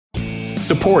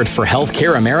Support for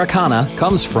Healthcare Americana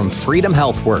comes from Freedom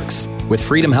HealthWorks. With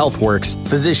Freedom HealthWorks,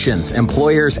 physicians,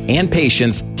 employers, and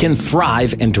patients can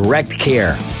thrive in direct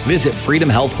care. Visit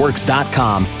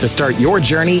freedomhealthworks.com to start your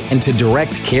journey into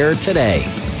direct care today.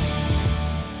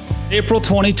 April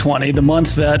 2020, the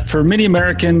month that for many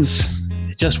Americans,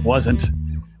 it just wasn't.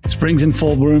 Spring's in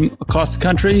full bloom across the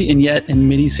country, and yet in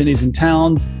many cities and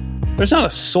towns, there's not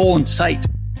a soul in sight.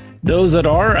 Those that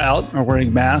are out are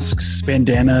wearing masks,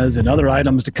 bandanas, and other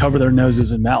items to cover their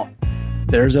noses and mouth.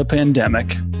 There's a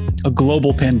pandemic, a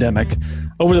global pandemic.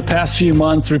 Over the past few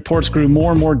months, reports grew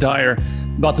more and more dire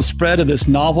about the spread of this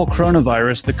novel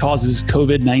coronavirus that causes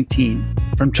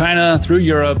COVID-19 from China through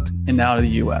Europe and now to the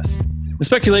U.S. The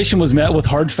speculation was met with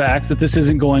hard facts that this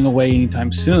isn't going away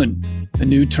anytime soon. A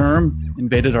new term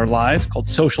invaded our lives called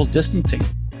social distancing.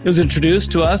 It was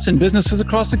introduced to us, and businesses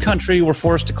across the country were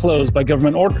forced to close by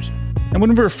government orders. And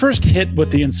when we were first hit with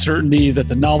the uncertainty that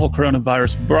the novel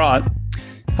coronavirus brought,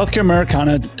 Healthcare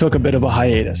Americana took a bit of a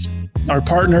hiatus. Our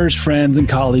partners, friends, and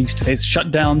colleagues faced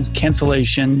shutdowns,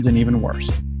 cancellations, and even worse.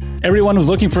 Everyone was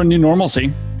looking for a new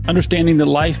normalcy, understanding that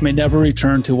life may never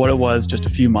return to what it was just a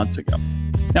few months ago.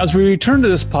 Now, as we return to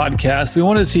this podcast, we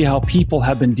wanted to see how people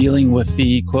have been dealing with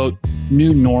the, quote,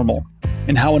 new normal,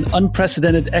 and how an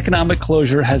unprecedented economic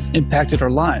closure has impacted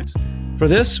our lives. For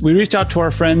this, we reached out to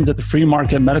our friends at the Free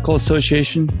Market Medical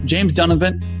Association, James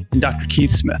Donovan and Dr.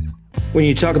 Keith Smith. When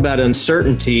you talk about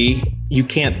uncertainty, you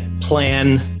can't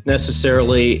plan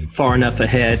necessarily far enough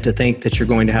ahead to think that you're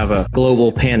going to have a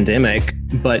global pandemic,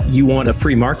 but you want a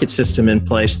free market system in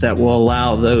place that will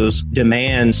allow those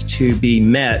demands to be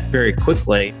met very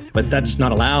quickly. But that's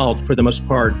not allowed for the most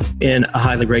part in a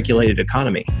highly regulated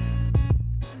economy.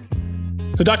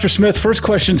 So, Dr. Smith, first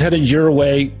question's headed your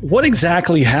way. What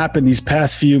exactly happened these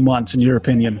past few months, in your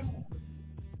opinion?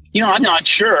 I'm not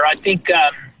sure. I think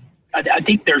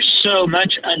there's so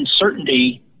much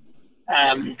uncertainty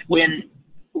when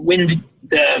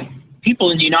the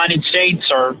people in the United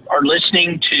States are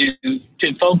listening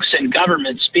to folks in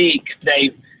government speak.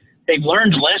 They've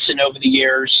learned a lesson over the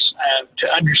years to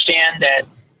understand that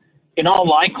in all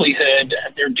likelihood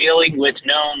they're dealing with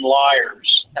known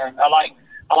liars.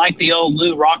 I like the old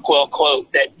Lou Rockwell quote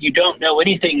that you don't know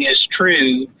anything is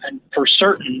true and for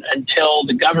certain until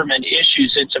the government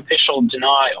issues its official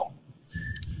denial.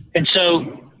 And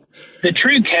so the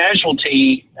true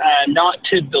casualty, not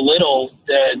to belittle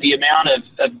the amount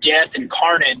of death and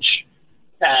carnage,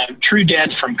 true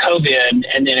death from COVID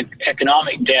and then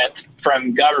economic death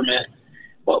from government,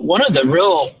 but one of the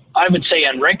real, I would say,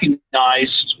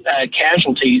 unrecognized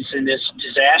casualties in this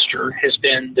disaster has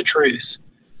been the truth.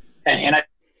 And I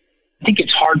think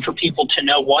it's hard for people to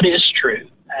know what is true,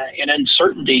 and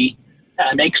uncertainty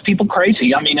makes people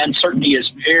crazy. I mean, uncertainty is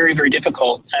very, very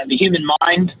difficult. The human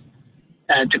mind,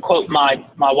 to quote my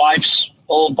wife's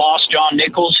old boss, John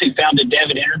Nichols, who founded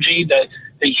Devon Energy,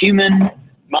 the human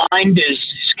mind is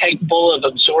capable of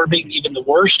absorbing even the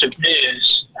worst of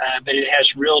news, but it has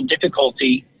real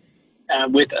difficulty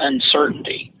with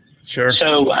uncertainty. Sure.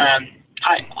 So,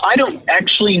 I don't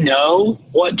actually know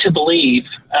what to believe.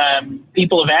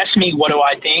 People have asked me, what do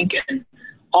I think? And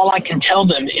all I can tell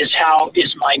them is how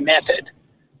is my method,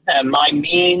 my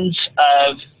means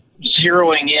of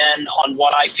zeroing in on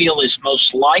what I feel is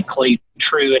most likely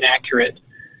true and accurate.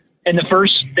 And the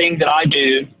first thing that I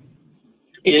do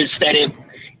is that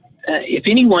if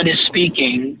anyone is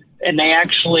speaking and they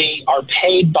actually are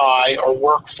paid by or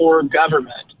work for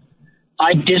government,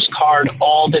 I discard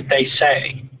all that they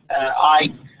say.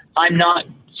 I'm not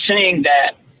saying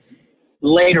that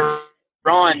later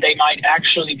on they might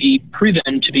actually be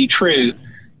proven to be true,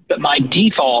 but my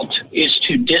default is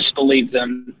to disbelieve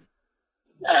them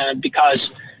because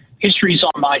history's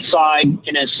on my side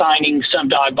in assigning some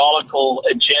diabolical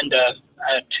agenda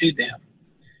to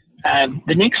them.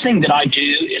 The next thing that I do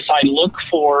is I look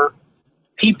for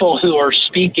people who are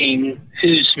speaking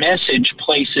whose message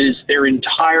places their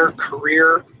entire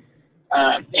career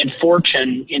and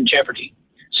fortune in jeopardy.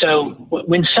 So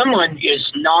when someone is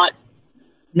not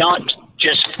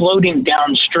just floating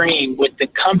downstream with the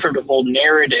comfortable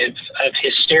narrative of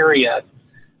hysteria,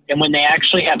 and when they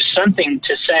actually have something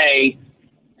to say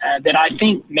that I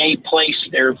think may place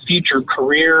their future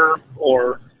career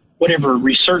or whatever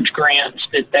research grants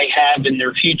that they have in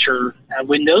their future,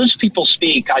 when those people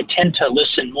speak, I tend to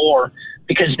listen more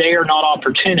because they are not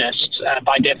opportunists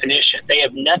by definition. They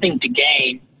have nothing to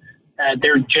gain.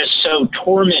 They're just so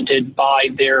tormented by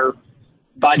their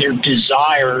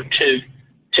desire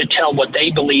to tell what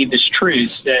they believe is truth.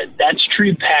 That's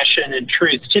true passion and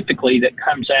truth typically that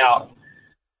comes out.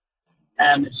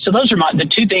 So those are the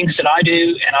two things that I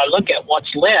do, and I look at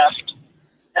what's left,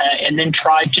 and then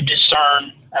tried to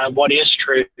discern what is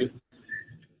true.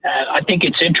 I think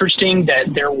it's interesting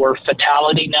that there were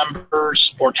fatality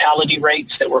numbers, mortality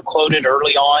rates that were quoted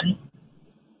early on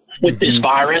with this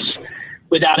virus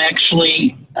without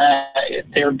actually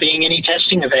there being any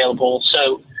testing available.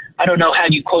 So I don't know how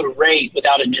you quote a rate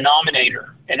without a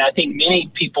denominator. And I think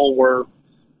many people were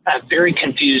very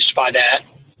confused by that.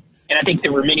 And I think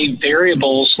there were many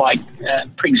variables like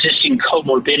pre-existing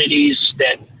comorbidities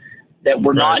that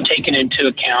were not taken into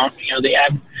account. You know,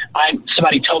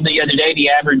 somebody told me the other day the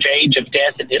average age of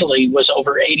death in Italy was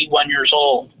over 81 years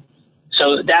old.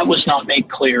 So that was not made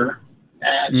clear.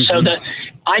 So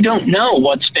I don't know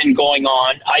what's been going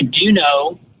on. I do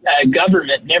know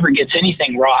government never gets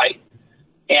anything right.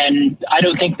 And I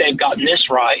don't think they've gotten this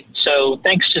right. So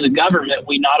thanks to the government,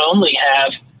 we not only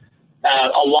have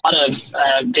a lot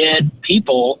of dead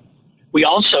people, we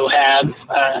also have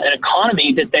an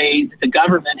economy that the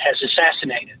government has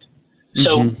assassinated.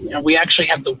 So you know, we actually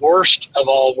have the worst of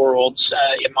all worlds,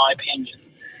 in my opinion.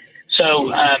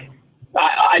 So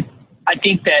I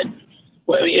think that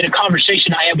in a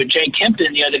conversation I had with Jay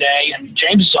Kempton the other day, and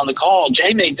James was on the call,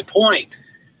 Jay made the point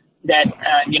that,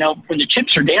 you know, when the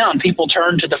chips are down, people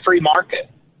turn to the free market.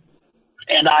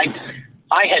 And I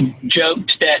had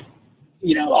joked that,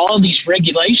 you know, all of these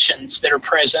regulations that are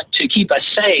present to keep us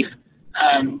safe,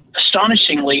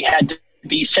 astonishingly had to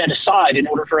be set aside in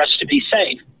order for us to be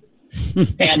safe.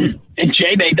 and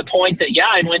Jay made the point that,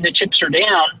 and when the chips are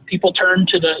down, people turn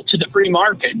to the free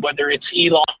market, whether it's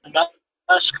Elon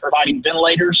Musk providing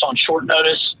ventilators on short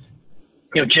notice.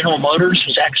 You know, General Motors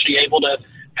was actually able to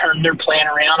turn their plan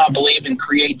around, I believe, and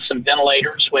create some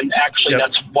ventilators when actually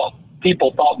that's what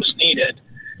people thought was needed.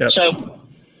 So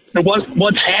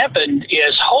what's happened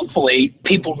is hopefully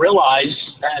people realize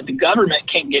the government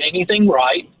can't get anything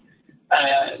right.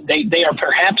 They are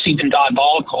perhaps even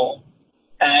diabolical.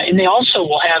 And they also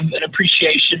will have an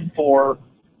appreciation for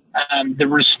the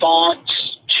response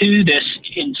to this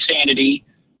insanity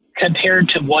compared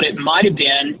to what it might have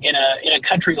been in a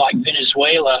country like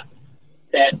Venezuela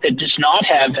that does not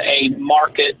have a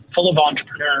market full of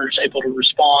entrepreneurs able to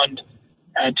respond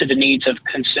to the needs of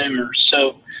consumers.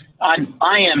 So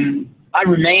I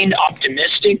remain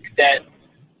optimistic that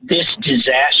this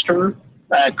disaster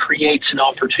creates an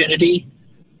opportunity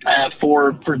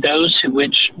for those who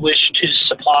wish to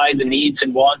supply the needs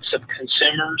and wants of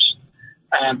consumers.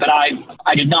 But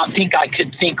I did not think I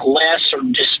could think less or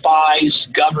despise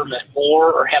government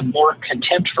more or have more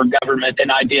contempt for government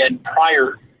than I did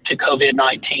prior to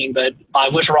COVID-19, but I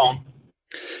was wrong.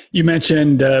 You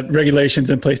mentioned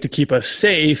regulations in place to keep us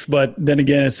safe, but then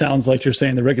again, it sounds like you're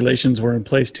saying the regulations were in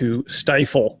place to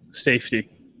stifle safety.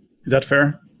 Is that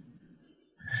fair?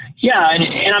 Yeah,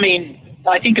 and I mean,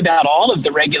 I think about all of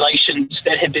the regulations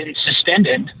that have been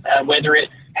suspended, whether it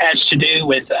has to do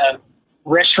with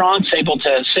restaurants able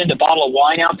to send a bottle of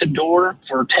wine out the door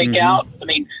for takeout. I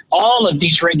mean, all of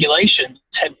these regulations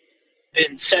have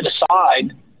been set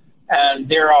aside.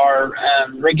 There are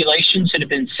regulations that have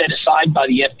been set aside by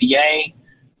the FDA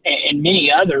and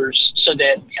many others so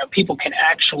that people can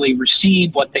actually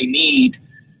receive what they need.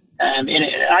 And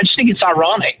I just think it's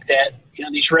ironic that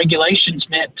these regulations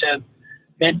meant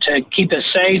to keep us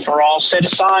safe are all set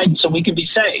aside so we can be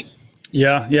safe.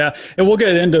 Yeah. And we'll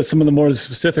get into some of the more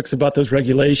specifics about those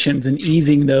regulations and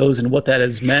easing those and what that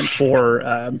has meant for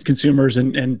consumers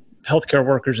and healthcare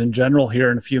workers in general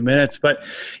here in a few minutes. But,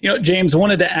 James, I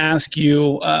wanted to ask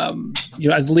you,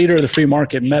 as leader of the Free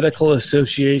Market Medical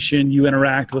Association, you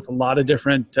interact with a lot of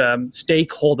different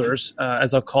stakeholders,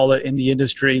 as I'll call it, in the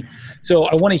industry. So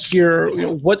I want to hear,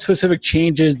 what specific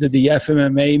changes did the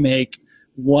FMMA make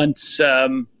once,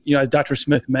 as Dr.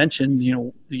 Smith mentioned,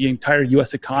 the entire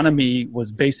U.S. economy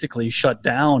was basically shut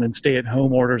down and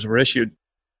stay-at-home orders were issued?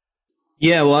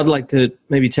 Yeah, well, I'd like to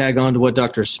maybe tag on to what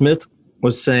Dr. Smith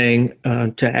was saying,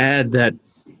 to add that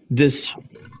this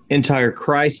entire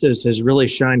crisis has really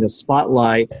shined a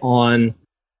spotlight on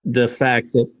the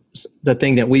fact that the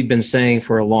thing that we've been saying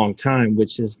for a long time,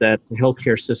 which is that the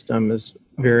healthcare system is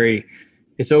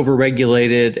it's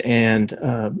over-regulated and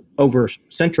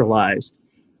over-centralized.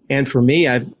 And for me,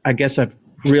 I guess I've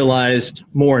realized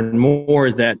more and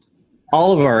more that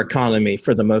all of our economy,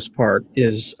 for the most part,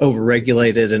 is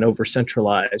over-regulated and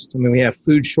over-centralized. I mean, we have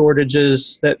food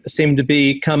shortages that seem to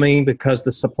be coming because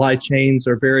the supply chains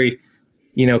are very,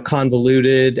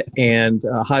 convoluted and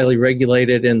highly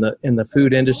regulated in the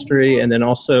food industry, and then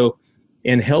also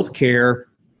in healthcare.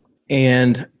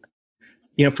 And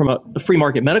from a Free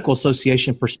Market Medical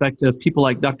Association perspective, people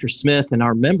like Dr. Smith and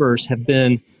our members have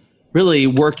been really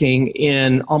working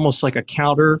in almost like a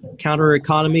counter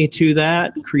economy to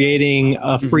that, creating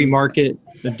a free market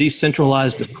a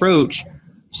decentralized approach.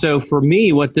 So for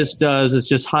me, what this does is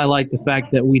just highlight the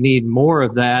fact that we need more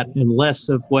of that and less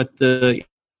of what the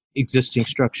existing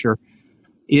structure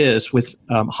is, with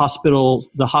the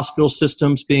hospital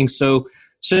systems being so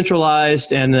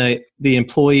centralized, and the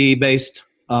employee-based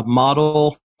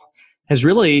model has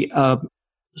really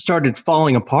started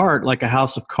falling apart like a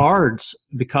house of cards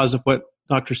because of what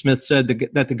Dr. Smith said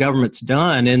that the government's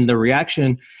done. In the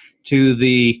reaction to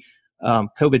the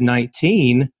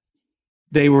COVID-19,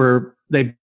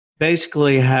 they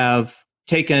basically have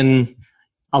taken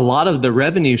a lot of the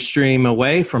revenue stream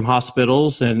away from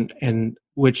hospitals, and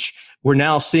which we're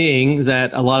now seeing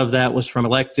that a lot of that was from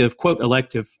elective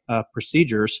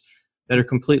procedures that are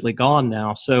completely gone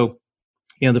now. So,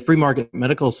 the Free Market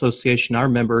Medical Association, our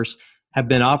members, have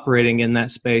been operating in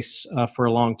that space for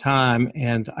a long time,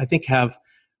 and I think have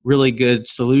really good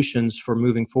solutions for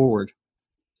moving forward.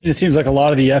 It seems like a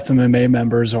lot of the FMMA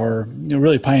members are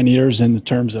really pioneers in the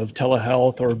terms of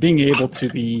telehealth, or being able to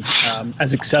be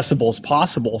as accessible as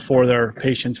possible for their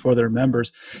patients, for their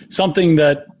members. Something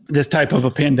that this type of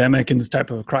a pandemic and this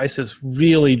type of a crisis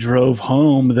really drove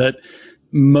home, that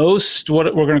most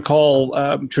what we're going to call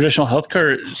traditional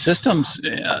healthcare systems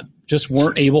just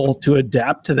weren't able to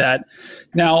adapt to that.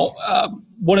 Now,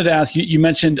 wanted to ask you, you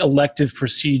mentioned elective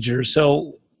procedures.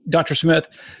 So, Dr. Smith,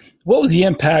 what was the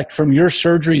impact from your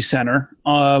surgery center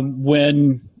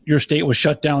when your state was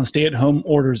shut down, stay-at-home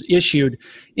orders issued,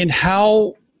 and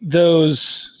how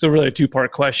those, so really a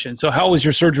two-part question. So how was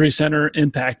your surgery center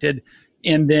impacted?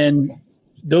 And then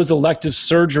those elective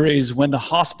surgeries, when the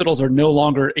hospitals are no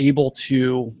longer able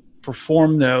to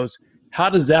perform those,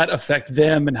 how does that affect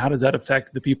them, and how does that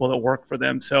affect the people that work for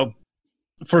them? So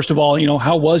first of all,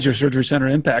 how was your surgery center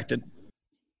impacted?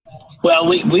 Well,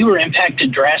 we were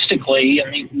impacted drastically.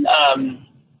 I mean,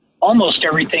 almost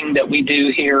everything that we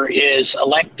do here is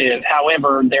elective.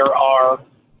 However, there are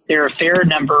a fair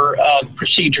number of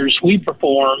procedures we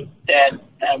perform that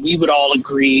we would all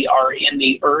agree are in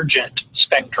the urgent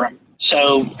spectrum.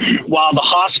 So while the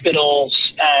hospitals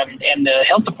and the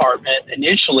health department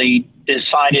initially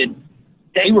decided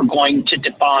they were going to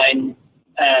define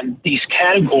these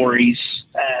categories,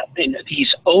 in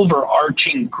these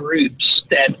overarching groups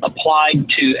that applied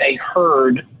to a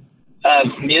herd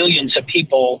of millions of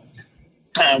people,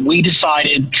 we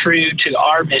decided, true to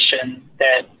our mission,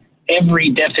 that every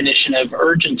definition of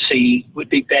urgency would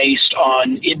be based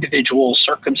on individual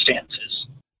circumstances.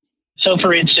 So,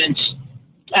 for instance,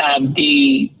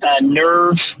 the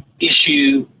nerve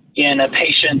issue in a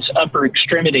patient's upper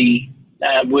extremity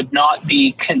would not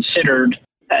be considered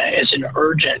as an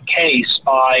urgent case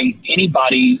by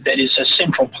anybody that is a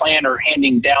central planner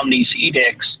handing down these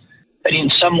edicts. But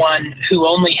in someone who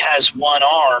only has one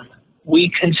arm, we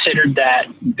considered that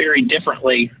very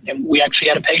differently, and we actually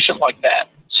had a patient like that.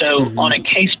 So on a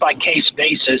case-by-case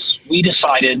basis, we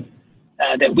decided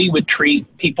that we would treat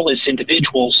people as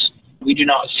individuals. We do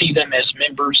not see them as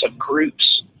members of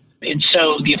groups. And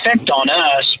so the effect on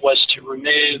us was to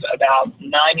remove about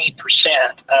 90%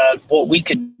 of what we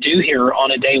could do here on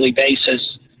a daily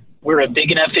basis. We're a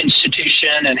big enough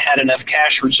institution and had enough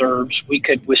cash reserves. We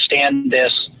could withstand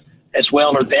this as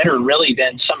well or better, really,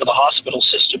 than some of the hospital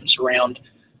systems around.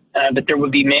 But there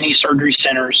would be many surgery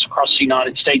centers across the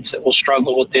United States that will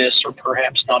struggle with this, or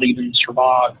perhaps not even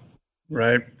survive.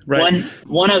 Right.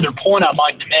 One other point I'd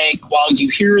like to make, while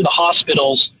you hear the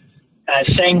hospitals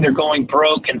saying they're going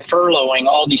broke and furloughing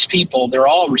all these people, they're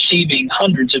all receiving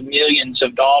hundreds of millions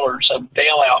of dollars of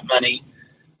bailout money.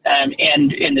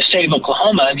 And in the state of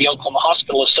Oklahoma, the Oklahoma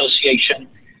Hospital Association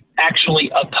actually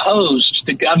opposed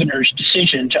the governor's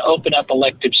decision to open up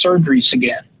elective surgeries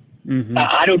again.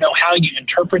 I don't know how you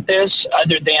interpret this,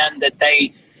 other than that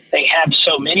they have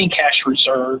so many cash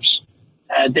reserves.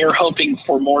 They're hoping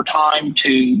for more time to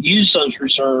use those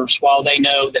reserves, while they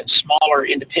know that smaller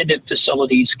independent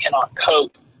facilities cannot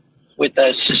cope with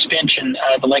the suspension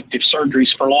of elective surgeries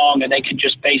for long, and they can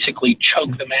just basically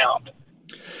choke them out.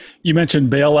 You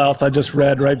mentioned bailouts. I just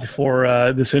read right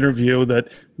before this interview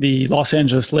that the Los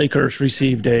Angeles Lakers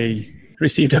received a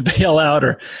bailout,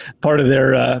 or part of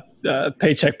their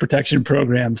paycheck protection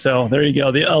program. So there you go,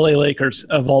 the LA Lakers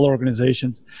of all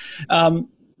organizations.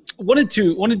 Wanted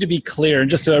to be clear, and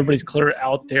just so everybody's clear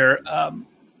out there,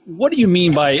 what do you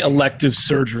mean by elective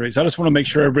surgeries? I just want to make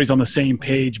sure everybody's on the same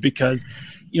page, because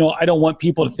I don't want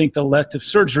people to think that elective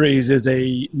surgeries is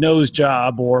a nose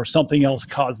job or something else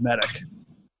cosmetic.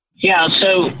 Yeah,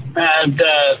 so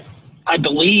I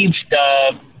believe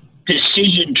the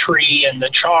decision tree and the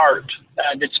chart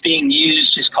that's being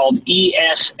used is called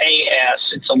ESAS.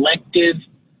 It's Elective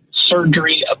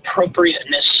Surgery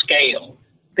Appropriateness Scale.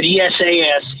 But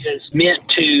ESAS is meant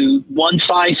to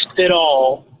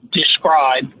one-size-fit-all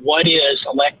describe what is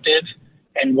elective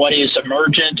and what is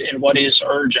emergent and what is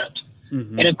urgent.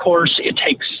 Mm-hmm. And of course, it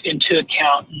takes into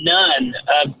account none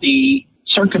of the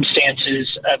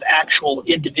circumstances of actual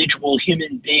individual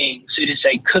human beings. It is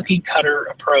a cookie-cutter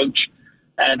approach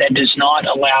that does not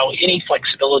allow any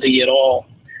flexibility at all.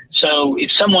 So if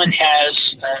someone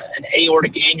has an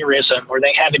aortic aneurysm or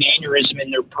they have an aneurysm in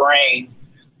their brain,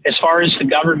 as far as the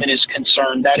government is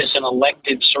concerned, that is an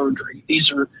elective surgery.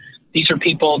 These are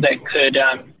people that could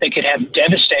have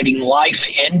devastating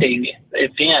life-ending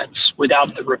events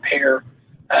without the repair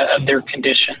of their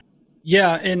condition.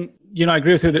 Yeah, and I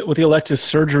agree with you with the elective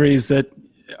surgeries that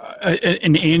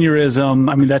an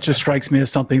aneurysm, I mean, that just strikes me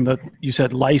as something that you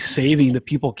said life-saving that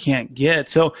people can't get.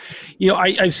 So,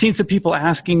 I've seen some people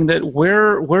asking that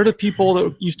where do people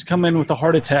that used to come in with the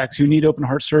heart attacks, who need open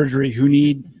heart surgery, who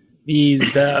need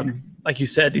these, like you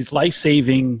said, these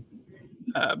life-saving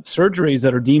surgeries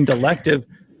that are deemed elective,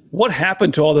 what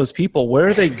happened to all those people? Where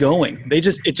are they going?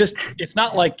 It's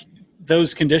not like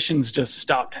those conditions just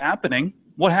stopped happening.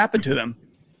 What happened to them?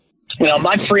 Well,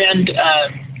 my friend,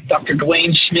 Dr.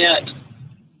 Dwayne Schmidt,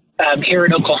 here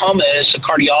in Oklahoma is a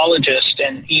cardiologist,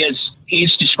 and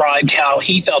he's described how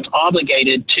he felt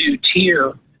obligated to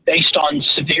tier based on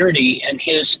severity and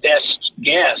his best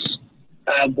guess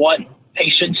what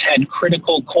patients had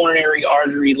critical coronary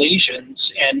artery lesions,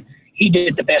 and he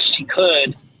did the best he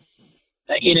could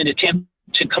in an attempt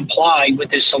to comply with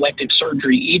this elective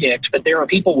surgery edict. But there are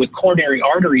people with coronary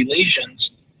artery lesions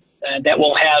that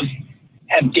will have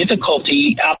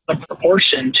difficulty out of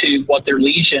proportion to what their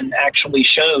lesion actually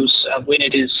shows when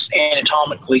it is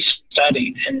anatomically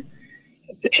studied.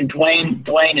 And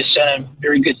Dwayne has done a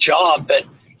very good job, but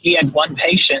he had one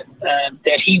patient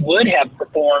that he would have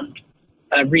performed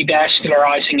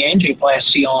revascularizing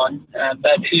angioplasty on,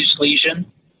 but whose lesion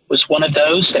was one of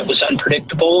those that was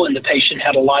unpredictable, and the patient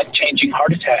had a life-changing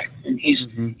heart attack. And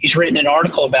he's written an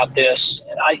article about this.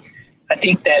 And I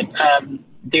think that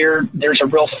there's a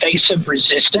real face of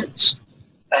resistance.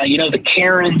 The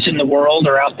Karens in the world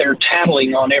are out there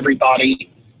tattling on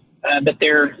everybody, but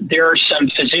there are some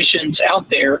physicians out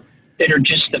there that are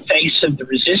just the face of the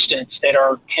resistance, that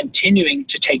are continuing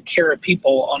to take care of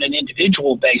people on an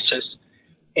individual basis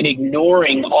and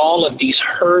ignoring all of these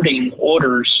hurting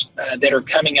orders that are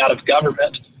coming out of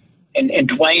government. And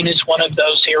Dwayne is one of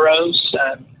those heroes.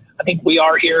 I think we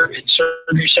are here at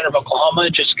Surgery Center of Oklahoma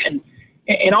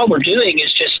and all we're doing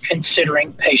is just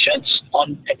considering patients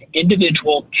on an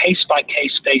individual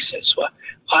case-by-case basis. Well,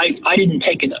 I didn't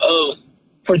take an oath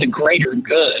for the greater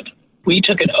good. We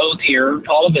took an oath here,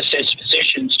 all of us as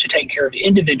physicians, to take care of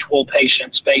individual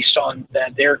patients based on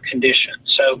their condition.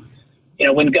 So,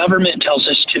 when government tells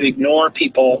us to ignore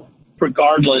people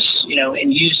regardless,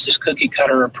 and use this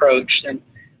cookie-cutter approach, then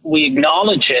we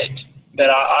acknowledge it, but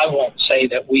I won't say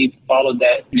that we've followed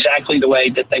that exactly the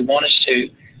way that they want us to.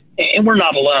 And we're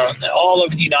not alone. All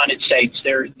over the United States,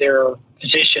 there are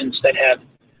physicians that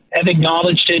have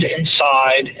acknowledged it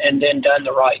inside and then done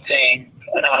the right thing.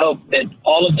 And I hope that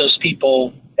all of those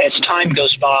people, as time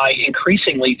goes by,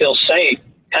 increasingly feel safe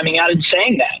coming out and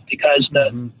saying that, because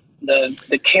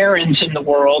the Karens in the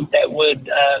world that would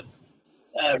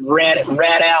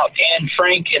rat out Anne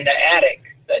Frank in the attic,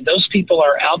 those people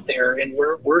are out there, and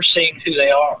we're seeing who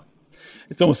they are.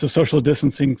 It's almost a social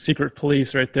distancing secret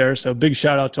police right there. So big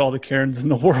shout out to all the Karens in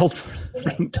the world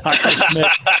from Dr.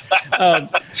 Smith.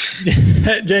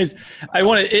 James, I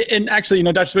want to, and actually,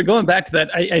 Dr. Smith, going back to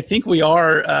that, I think we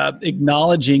are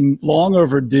acknowledging long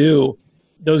overdue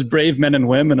those brave men and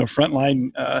women of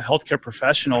frontline healthcare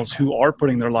professionals who are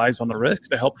putting their lives on the risk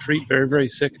to help treat very, very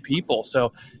sick people.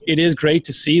 So it is great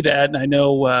to see that. And I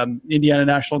know Indiana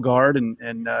National Guard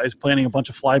and is planning a bunch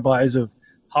of flybys of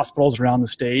hospitals around the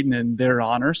state and in their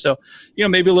honor. So,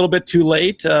 maybe a little bit too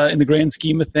late in the grand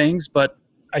scheme of things, but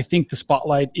I think the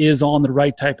spotlight is on the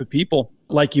right type of people,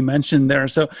 like you mentioned there.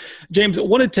 So, James, I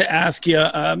wanted to ask you,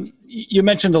 you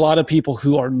mentioned a lot of people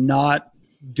who are not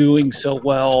doing so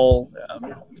well,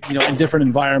 in different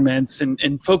environments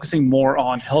and focusing more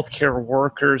on healthcare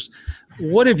workers.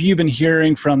 What have you been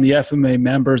hearing from the FMA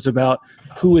members about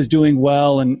who is doing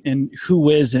well and who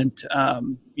isn't,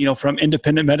 from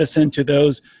independent medicine to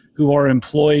those who are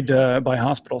employed by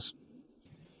hospitals?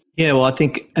 Yeah, well, I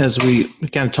think as we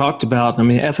kind of talked about,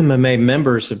 FMMA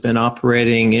members have been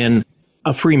operating in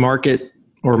a free market,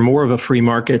 or more of a free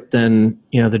market than,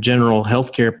 the general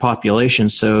healthcare population.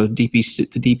 So the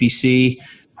DPC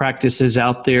practices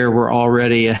out there were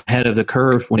already ahead of the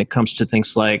curve when it comes to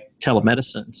things like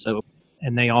telemedicine. So,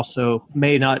 and they also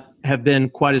may not have been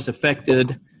quite as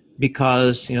affected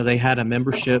because, they had a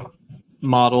membership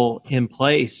model in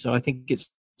place. So I think it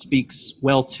speaks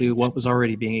well to what was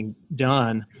already being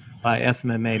done by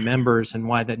FMMA members and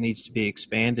why that needs to be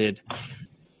expanded.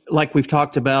 Like we've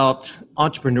talked about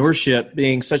entrepreneurship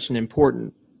being such an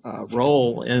important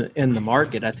role in the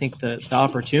market, I think the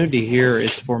opportunity here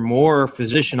is for more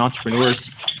physician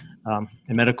entrepreneurs and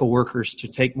medical workers to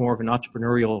take more of an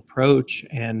entrepreneurial approach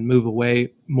and move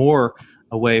more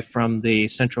away from the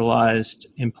centralized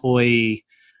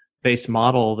employee-based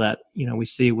model that we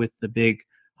see with the big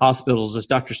hospitals. As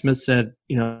Dr. Smith said,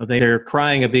 they're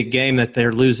crying a big game that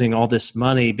they're losing all this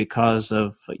money because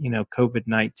of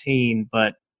COVID-19,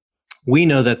 but we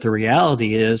know that the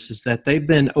reality is that they've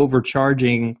been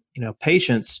overcharging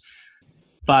patients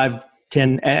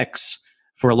 5-10x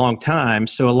for a long time.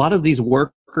 So a lot of these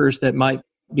workers that might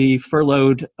be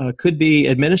furloughed could be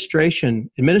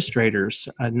administrators,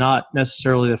 not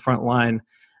necessarily the frontline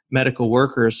medical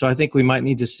workers. So I think we might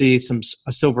need to see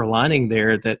a silver lining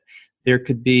there, that there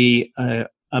could be a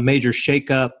major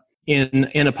shakeup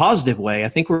in a positive way. I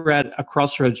think we're at a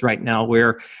crossroads right now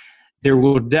where there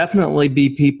will definitely be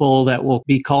people that will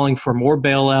be calling for more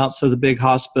bailouts of the big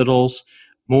hospitals,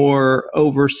 more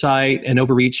oversight and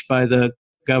overreach by the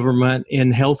government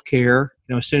in healthcare.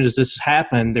 As soon as this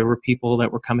happened, there were people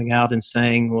that were coming out and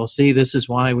saying, well, see, this is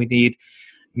why we need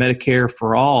Medicare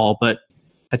for all. But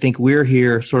I think we're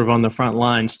here sort of on the front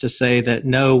lines to say that,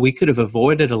 no, we could have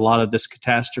avoided a lot of this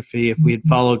catastrophe if we had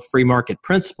followed free market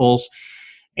principles.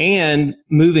 And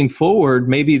moving forward,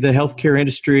 maybe the healthcare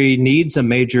industry needs a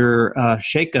major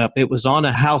shakeup. It was on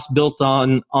a house built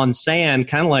on sand,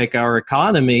 kind of like our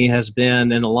economy has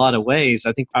been in a lot of ways.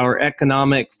 I think our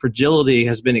economic fragility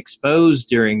has been exposed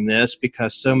during this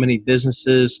because so many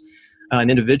businesses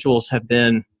and individuals have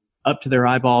been up to their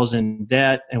eyeballs in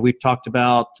debt. And we've talked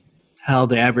about how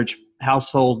the average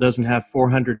household doesn't have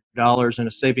 $400 in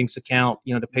a savings account,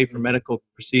 to pay for medical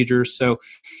procedures. So,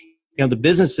 the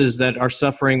businesses that are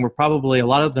suffering were probably a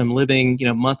lot of them living,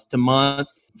 month to month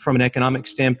from an economic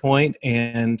standpoint.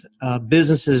 And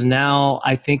businesses now,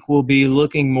 I think, will be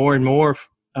looking more and more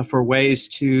for ways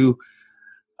to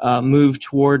move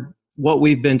toward what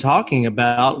we've been talking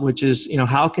about, which is,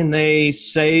 how can they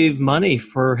save money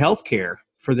for healthcare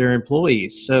for their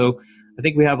employees? So I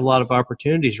think we have a lot of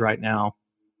opportunities right now.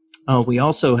 We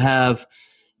also have,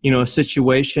 a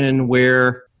situation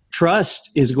where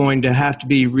trust is going to have to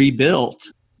be rebuilt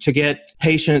to get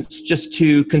patients just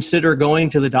to consider going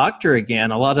to the doctor again.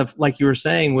 A lot of, like you were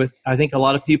saying, I think a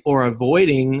lot of people are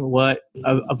avoiding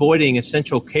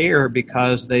essential care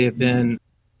because they have been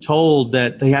told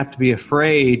that they have to be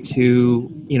afraid to,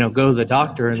 go to the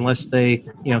doctor unless they,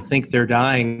 think they're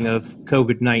dying of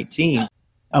COVID-19.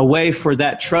 A way for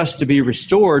that trust to be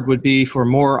restored would be for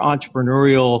more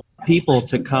entrepreneurial people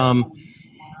to come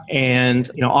and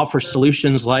offer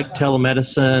solutions like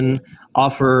telemedicine,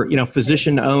 offer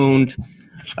physician-owned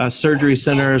surgery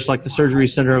centers like the Surgery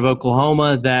Center of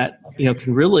Oklahoma that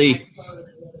can really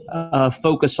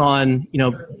focus on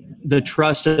the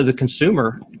trust of the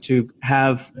consumer to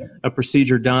have a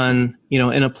procedure done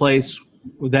in a place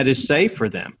that is safe for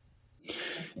them.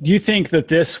 Do you think that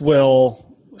this will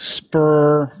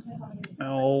spur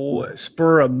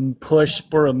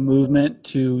a movement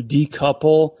to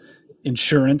decouple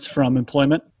insurance from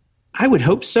employment? I would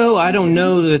hope so. I don't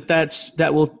know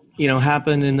that will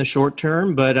happen in the short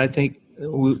term, but I think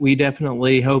we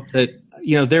definitely hope that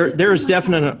there's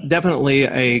definitely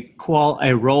a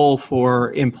role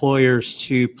for employers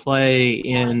to play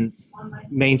in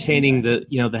maintaining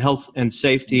the health and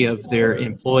safety of their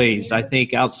employees. I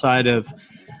think outside of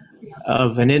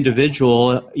an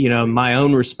individual, my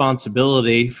own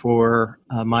responsibility for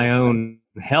my own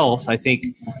health, I think,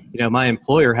 my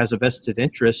employer has a vested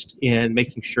interest in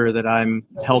making sure that I'm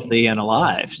healthy and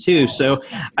alive too. So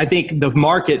I think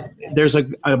there's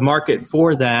a market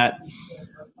for that.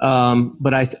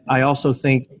 But I also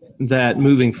think that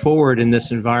moving forward in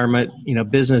this environment,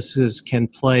 businesses can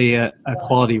play a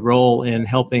quality role in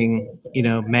helping,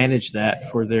 manage that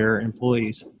for their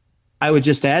employees. I would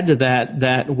just add to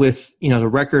that with, the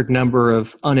record number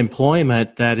of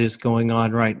unemployment that is going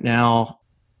on right now,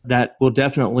 that will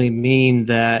definitely mean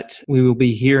that we will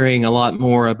be hearing a lot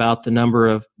more about the number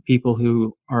of people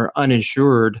who are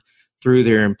uninsured through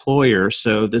their employer.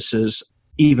 So this is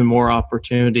even more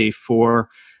opportunity for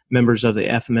members of the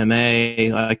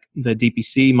FMMA, like the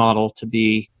DPC model, to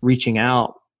be reaching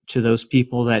out to those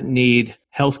people that need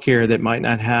healthcare that might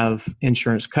not have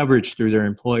insurance coverage through their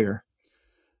employer.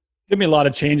 There'll be a lot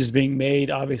of changes being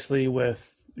made, obviously,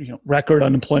 with record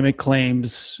unemployment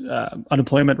claims.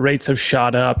 Unemployment rates have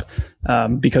shot up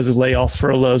because of layoffs,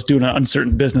 furloughs, due to an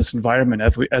uncertain business environment,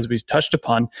 as we touched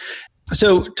upon.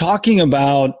 So talking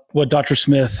about what Dr.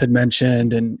 Smith had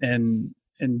mentioned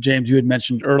and James, you had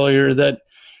mentioned earlier that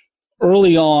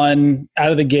early on,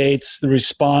 out of the gates, the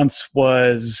response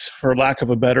was, for lack of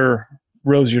a better,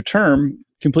 rosier term,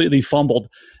 completely fumbled.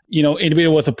 Anybody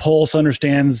with a pulse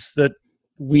understands that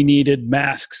we needed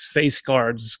masks, face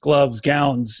guards, gloves,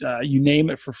 gowns, you name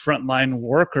it, for frontline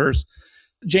workers.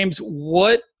 James,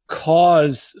 what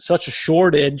caused such a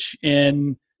shortage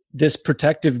in this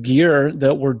protective gear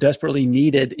that were desperately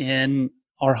needed in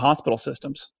our hospital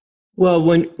systems? Well,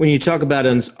 when you talk about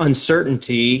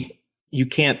uncertainty, you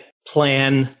can't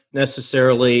plan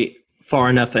necessarily far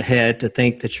enough ahead to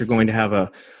think that you're going to have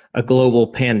a global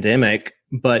pandemic,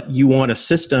 but you want a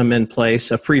system in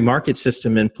place, a free market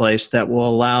system in place that will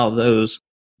allow those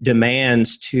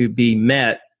demands to be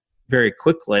met very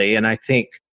quickly. And I think,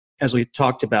 as we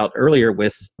talked about earlier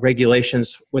with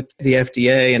regulations with the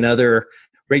FDA and other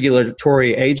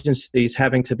regulatory agencies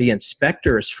having to be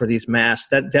inspectors for these masks,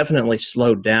 that definitely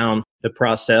slowed down the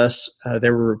process.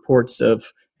 There were reports of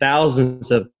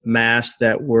thousands of masks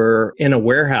that were in a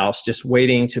warehouse just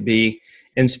waiting to be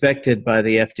inspected by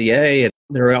the FDA. And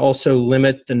there also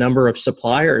limit the number of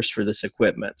suppliers for this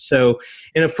equipment. So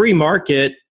in a free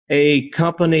market, a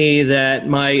company that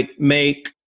might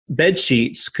make bed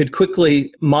sheets could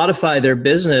quickly modify their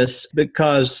business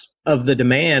because of the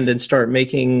demand and start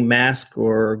making masks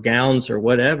or gowns or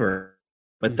whatever.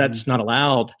 But that's not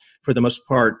allowed for the most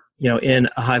part, in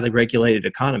a highly regulated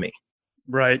economy.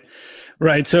 Right.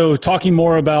 So talking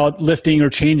more about lifting or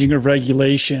changing of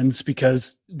regulations,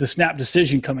 because the snap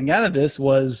decision coming out of this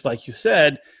was, like you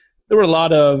said, there were a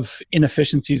lot of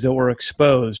inefficiencies that were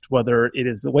exposed, whether it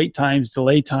is the wait times,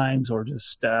 delay times, or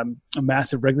just a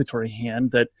massive regulatory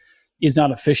hand that is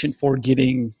not efficient for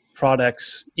getting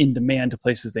products in demand to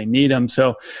places they need them.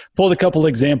 So pulled a couple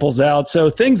examples out. So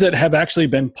things that have actually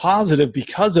been positive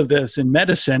because of this in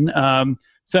medicine,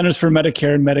 Centers for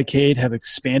Medicare and Medicaid have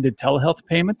expanded telehealth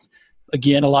payments.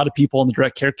 Again, a lot of people in the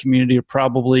direct care community are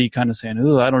probably kind of saying,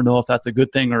 I don't know if that's a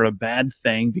good thing or a bad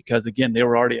thing, because again, they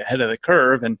were already ahead of the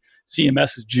curve and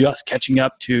CMS is just catching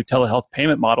up to telehealth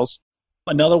payment models.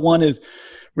 Another one is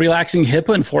relaxing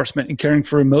HIPAA enforcement and caring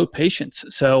for remote patients.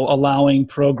 So allowing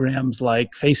programs like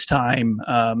FaceTime,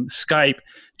 Skype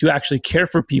to actually care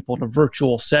for people in a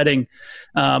virtual setting.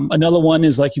 Another one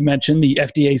is, like you mentioned, the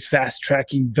FDA's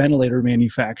fast-tracking ventilator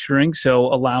manufacturing. So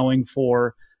allowing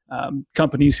for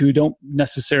companies who don't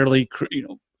necessarily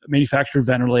manufacture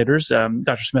ventilators.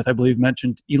 Dr. Smith, I believe,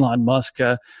 mentioned Elon Musk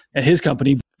and his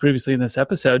company previously in this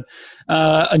episode.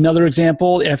 Another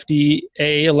example,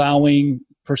 FDA allowing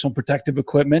personal protective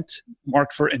equipment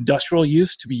marked for industrial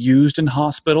use to be used in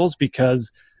hospitals,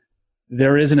 because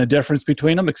there isn't a difference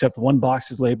between them, except one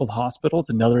box is labeled hospitals,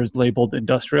 another is labeled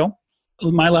industrial.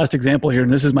 My last example here,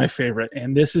 and this is my favorite,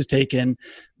 and this is taken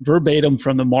verbatim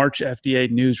from the March FDA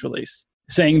news release,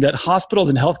 saying that hospitals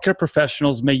and healthcare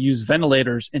professionals may use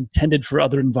ventilators intended for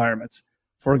other environments.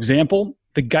 For example,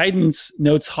 the guidance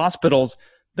notes hospitals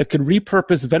that could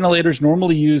repurpose ventilators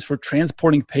normally used for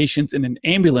transporting patients in an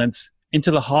ambulance into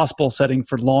the hospital setting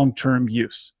for long-term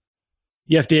use.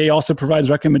 The FDA also provides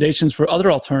recommendations for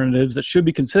other alternatives that should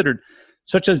be considered,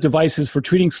 such as devices for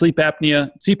treating sleep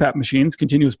apnea, CPAP machines,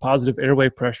 continuous positive airway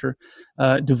pressure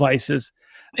devices.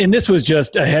 And this was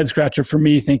just a head scratcher for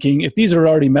me, thinking, if these are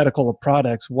already medical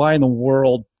products, why in the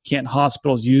world can't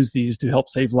hospitals use these to help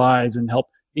save lives and help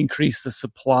increase the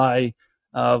supply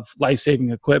of life-saving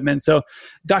equipment? So,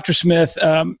 Dr. Smith,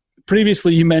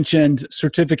 previously you mentioned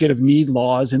certificate of need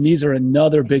laws, and these are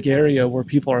another big area where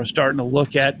people are starting to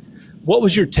look at. What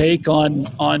was your take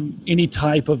on any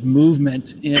type of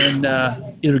movement in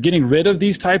either getting rid of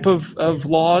these type of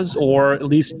laws or at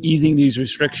least easing these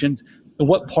restrictions? And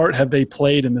what part have they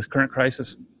played in this current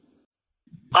crisis?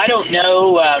 I don't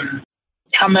know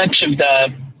how much of the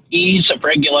ease of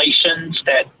regulations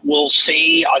that we'll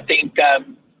see. I think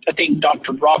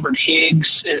Dr. Robert Higgs,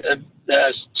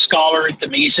 the scholar at the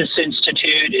Mises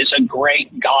Institute, is a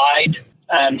great guide.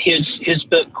 His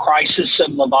book, Crisis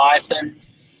of Leviathan,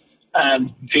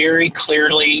 very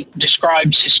clearly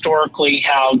describes historically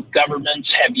how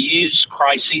governments have used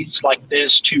crises like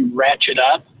this to ratchet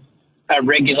up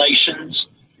regulations.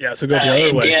 Yeah, so go the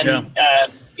other way.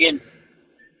 And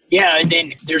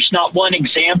then there's not one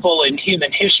example in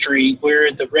human history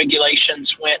where the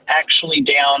regulations went actually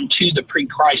down to the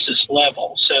pre-crisis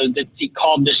level. So that he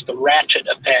called this the ratchet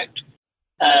effect.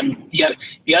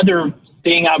 The other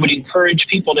thing I would encourage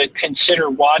people to consider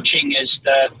watching is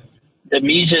the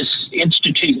Mises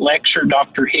Institute lecture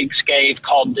Dr. Higgs gave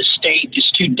called "The State is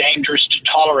Too Dangerous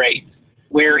to Tolerate,"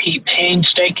 where he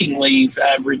painstakingly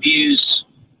reviews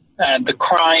the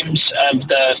crimes of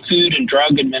the Food and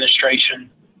Drug Administration.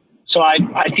 So I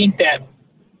think that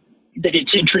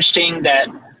it's interesting that,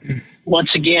 once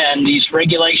again, these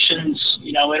regulations,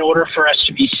 in order for us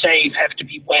to be safe, have to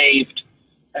be waived.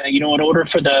 In order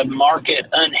for the market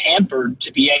unhampered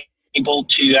to be able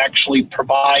to actually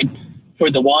provide for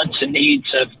the wants and needs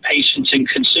of patients and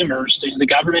consumers, the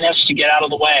government has to get out of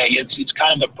the way. It's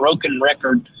kind of a broken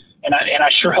record, and I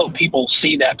sure hope people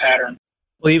see that pattern.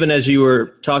 Well, even as you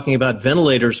were talking about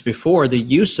ventilators before, the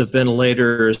use of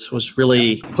ventilators was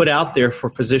really put out there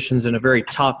for physicians in a very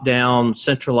top-down,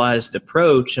 centralized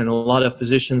approach, and a lot of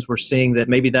physicians were seeing that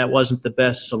maybe that wasn't the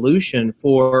best solution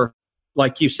for,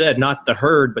 like you said, not the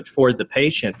herd, but for the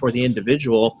patient, for the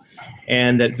individual,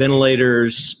 and that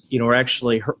ventilators, were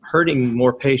actually hurting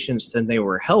more patients than they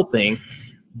were helping.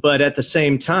 But at the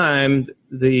same time,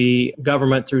 the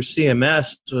government through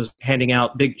CMS was handing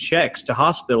out big checks to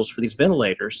hospitals for these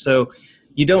ventilators. So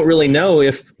you don't really know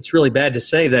if it's really bad to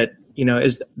say that,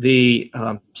 is the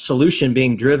solution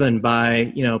being driven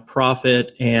by,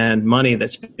 profit and money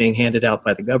that's being handed out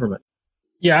by the government.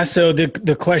 Yeah, so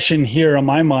the question here on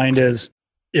my mind is,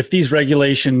 if these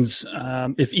regulations,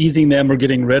 if easing them or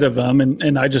getting rid of them,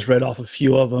 and I just read off a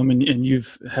few of them, and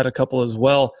you've had a couple as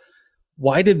well,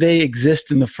 why did they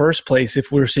exist in the first place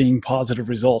if we're seeing positive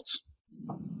results?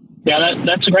 Yeah,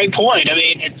 that's a great point. I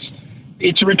mean,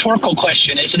 it's a rhetorical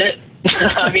question, isn't it?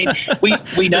 I mean, we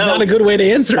know. It's not a good way to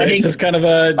answer it. It's just kind of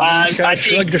a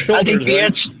shrug your shoulders. I think the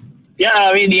answer. Yeah,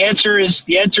 I mean, the answer is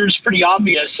pretty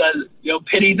obvious.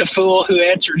 Pity the fool who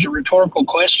answers a rhetorical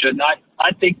question.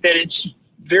 I think that it's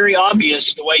very obvious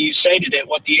the way you stated it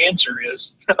what the answer is.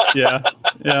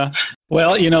 Yeah.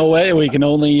 Well, you know what? We can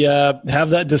only have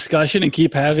that discussion and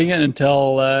keep having it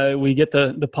until we get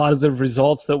the positive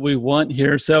results that we want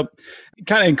here. So,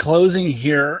 kind of in closing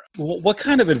here, what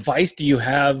kind of advice do you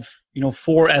have,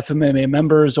 for FMMA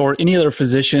members or any other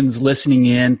physicians listening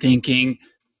in, thinking,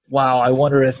 wow, I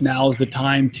wonder if now is the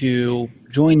time to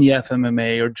join the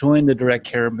FMMA or join the direct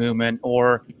care movement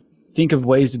or think of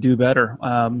ways to do better?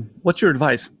 What's your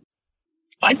advice?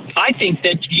 I think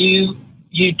that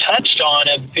you touched on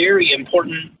a very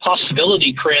important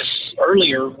possibility, Chris,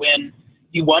 earlier when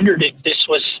you wondered if this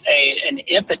was an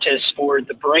impetus for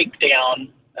the breakdown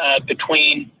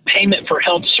between payment for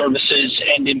health services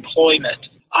and employment.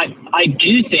 I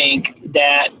do think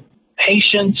that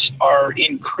patients are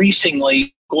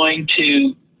increasingly going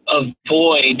to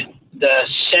avoid the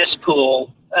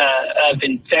cesspool of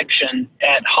infection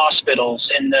at hospitals,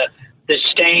 and the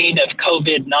stain of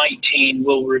COVID-19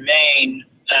 will remain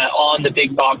on the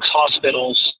big box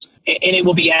hospitals, and it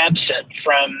will be absent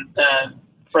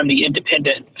from the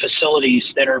independent facilities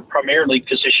that are primarily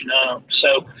physician-owned.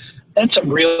 So that's a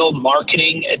real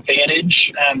marketing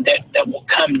advantage that will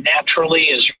come naturally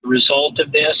as a result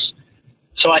of this.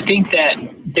 So I think that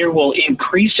there will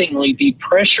increasingly be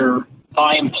pressure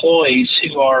by employees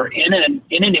who are in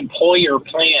an employer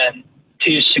plan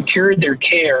to secure their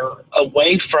care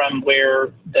away from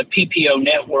where the PPO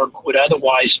network would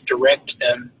otherwise direct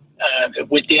them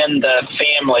within the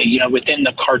family, within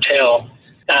the cartel.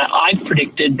 I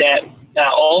predicted that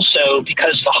also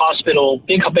because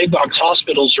the big box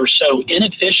hospitals are so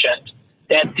inefficient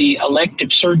that the elective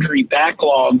surgery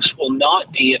backlogs will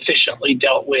not be efficiently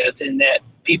dealt with, and that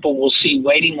people will see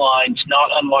waiting lines not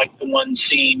unlike the ones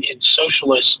seen in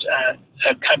socialist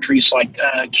countries like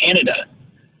Canada.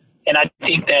 And I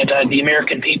think that the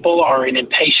American people are an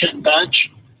impatient bunch.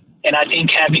 And I think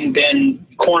having been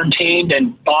quarantined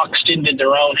and boxed into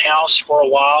their own house for a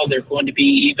while, they're going to be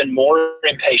even more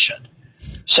impatient.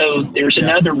 So there's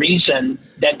another reason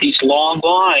that these long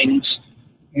lines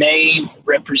may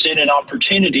represent an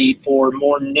opportunity for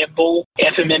more nimble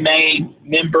FMMA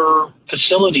member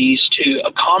facilities to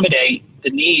accommodate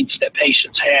the needs that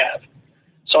patients have.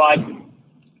 So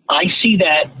I see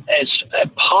that as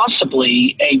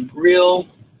possibly a real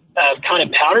kind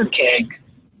of powder keg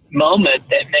moment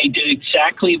that may do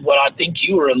exactly what I think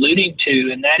you were alluding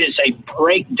to, and that is a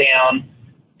breakdown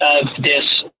of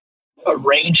this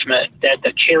arrangement that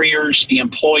the carriers, the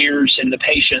employers, and the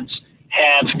patients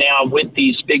have now with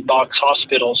these big box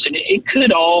hospitals. And it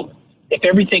could all, if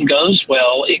everything goes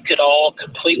well, it could all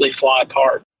completely fly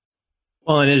apart.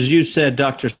 Well, and as you said,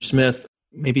 Dr. Smith,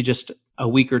 maybe just a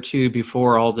week or two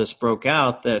before all this broke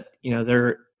out, that,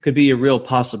 there could be a real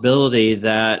possibility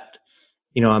that,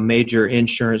 a major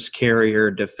insurance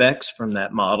carrier defects from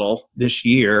that model this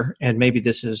year, and maybe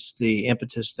this is the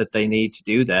impetus that they need to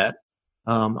do that.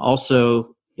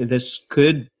 Also, this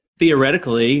could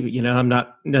theoretically, I'm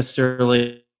not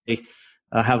necessarily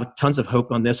have tons of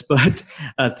hope on this, but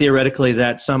theoretically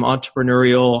that some more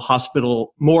entrepreneurial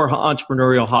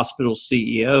hospital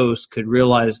CEOs could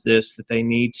realize this, that they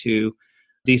need to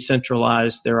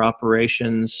decentralize their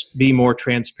operations, be more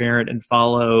transparent, and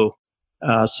follow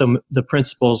the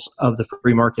principles of the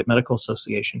Free Market Medical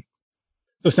Association.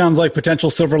 So it sounds like potential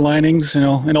silver linings, in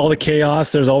all the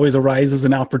chaos, there's always arises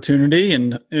an opportunity,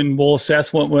 and we'll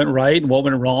assess what went right and what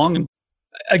went wrong. And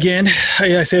again,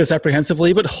 I say this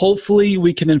apprehensively, but hopefully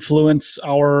we can influence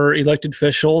our elected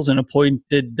officials and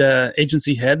appointed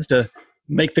agency heads to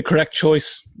make the correct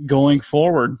choice going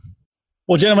forward.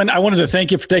 Well, gentlemen, I wanted to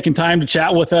thank you for taking time to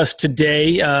chat with us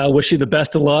today. Wish you the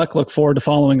best of luck. Look forward to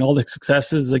following all the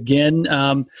successes again.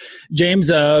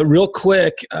 James, real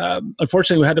quick,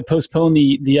 unfortunately, we had to postpone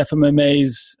the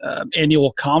FMMA's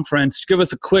annual conference. Give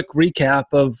us a quick recap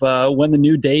of when the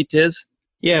new date is.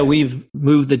 Yeah, we've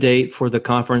moved the date for the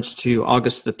conference to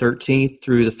August the 13th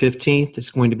through the 15th.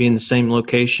 It's going to be in the same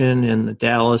location in the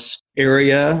Dallas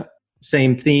area.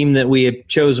 Same theme that we had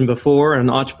chosen before, on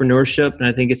entrepreneurship, and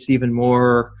I think it's even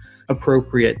more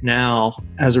appropriate now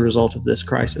as a result of this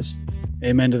crisis.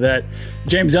 Amen to that.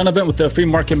 James Donovan with the Free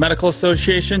Market Medical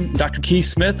Association, Dr. Keith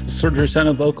Smith with Surgery Center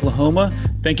of Oklahoma.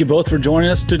 Thank you both for joining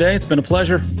us today. It's been a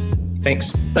pleasure.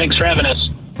 Thanks. Thanks for having us.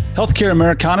 Healthcare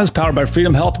Americana is powered by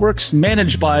Freedom HealthWorks,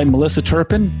 managed by Melissa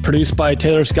Turpin, produced by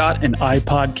Taylor Scott and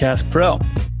iPodcast Pro.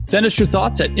 Send us your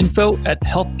thoughts at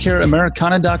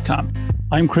info@healthcareamericana.com.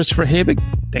 I'm Christopher Habig.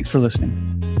 Thanks for listening.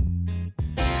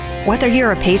 Whether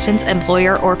you're a patient,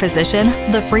 employer, or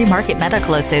physician, the Free Market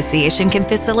Medical Association can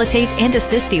facilitate and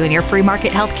assist you in your free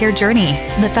market healthcare journey.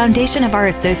 The foundation of our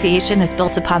association is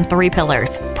built upon 3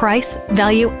 pillars: price,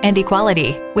 value, and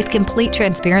equality, with complete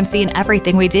transparency in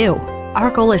everything we do.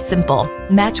 Our goal is simple: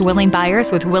 match willing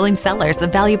buyers with willing sellers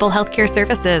of valuable healthcare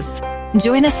services.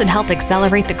 Join us and help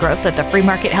accelerate the growth of the free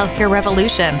market healthcare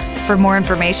revolution. For more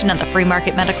information on the Free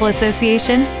Market Medical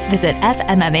Association, visit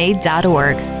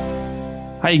fmma.org.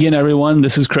 Hi again, everyone.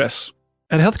 This is Chris.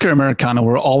 At Healthcare Americana,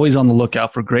 we're always on the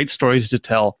lookout for great stories to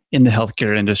tell in the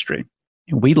healthcare industry,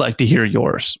 and we'd like to hear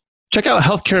yours. Check out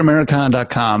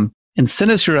healthcareamericana.com and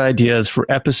send us your ideas for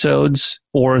episodes,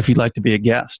 or if you'd like to be a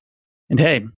guest. And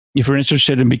hey, if you're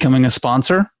interested in becoming a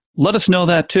sponsor, let us know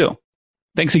that too.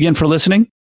 Thanks again for listening.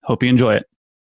 Hope you enjoy it.